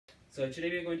So today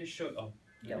we're going to show. Oh,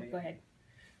 Go ahead.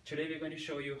 Today we're going to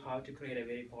show you how to create a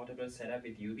very portable setup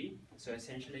with UV. So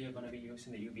essentially you're going to be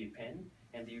using the UV pen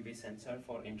and the UV sensor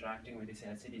for interacting with this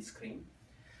LCD screen.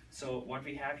 So what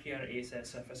we have here is a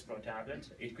Surface Pro tablet.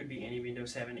 It could be any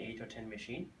Windows 7, 8 or 10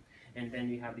 machine. And then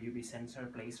we have the UV sensor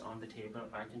placed on the table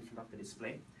right in front of the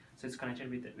display. So it's connected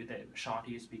with a short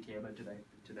USB cable to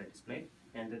the display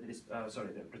and the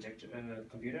projector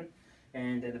computer.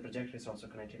 And then the projector is also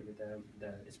connected with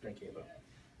the display cable.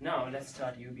 Now let's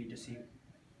start UV to see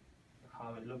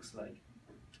how it looks like.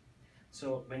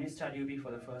 So when you start UV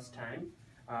for the first time,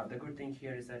 the good thing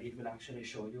here is that it will actually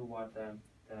show you what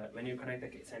when you connect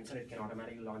the sensor, it can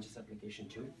automatically launch this application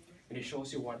too, and it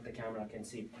shows you what the camera can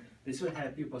see. This will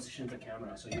help you position the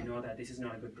camera so you know that this is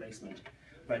not a good placement,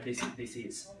 but this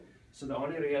is. So the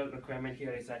only real requirement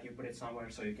here is that you put it somewhere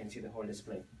so you can see the whole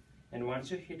display. And once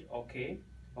you hit OK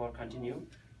or continue,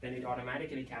 then it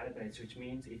automatically calibrates, which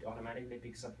means it automatically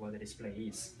picks up where the display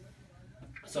is.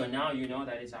 So now you know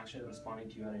that it's actually responding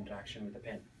to your interaction with the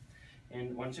pen.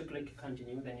 And once you click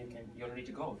continue, then you're ready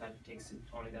to go. That takes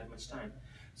only that much time.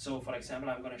 So for example,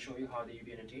 I'm going to show you how the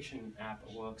UV annotation app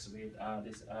works with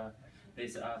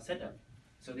this setup.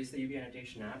 So this is the UV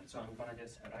annotation app. So I'm going to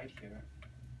just write here.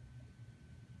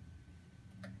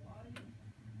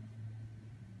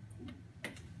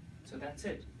 So that's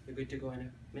it. You're good to go in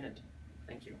a minute.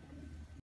 Thank you.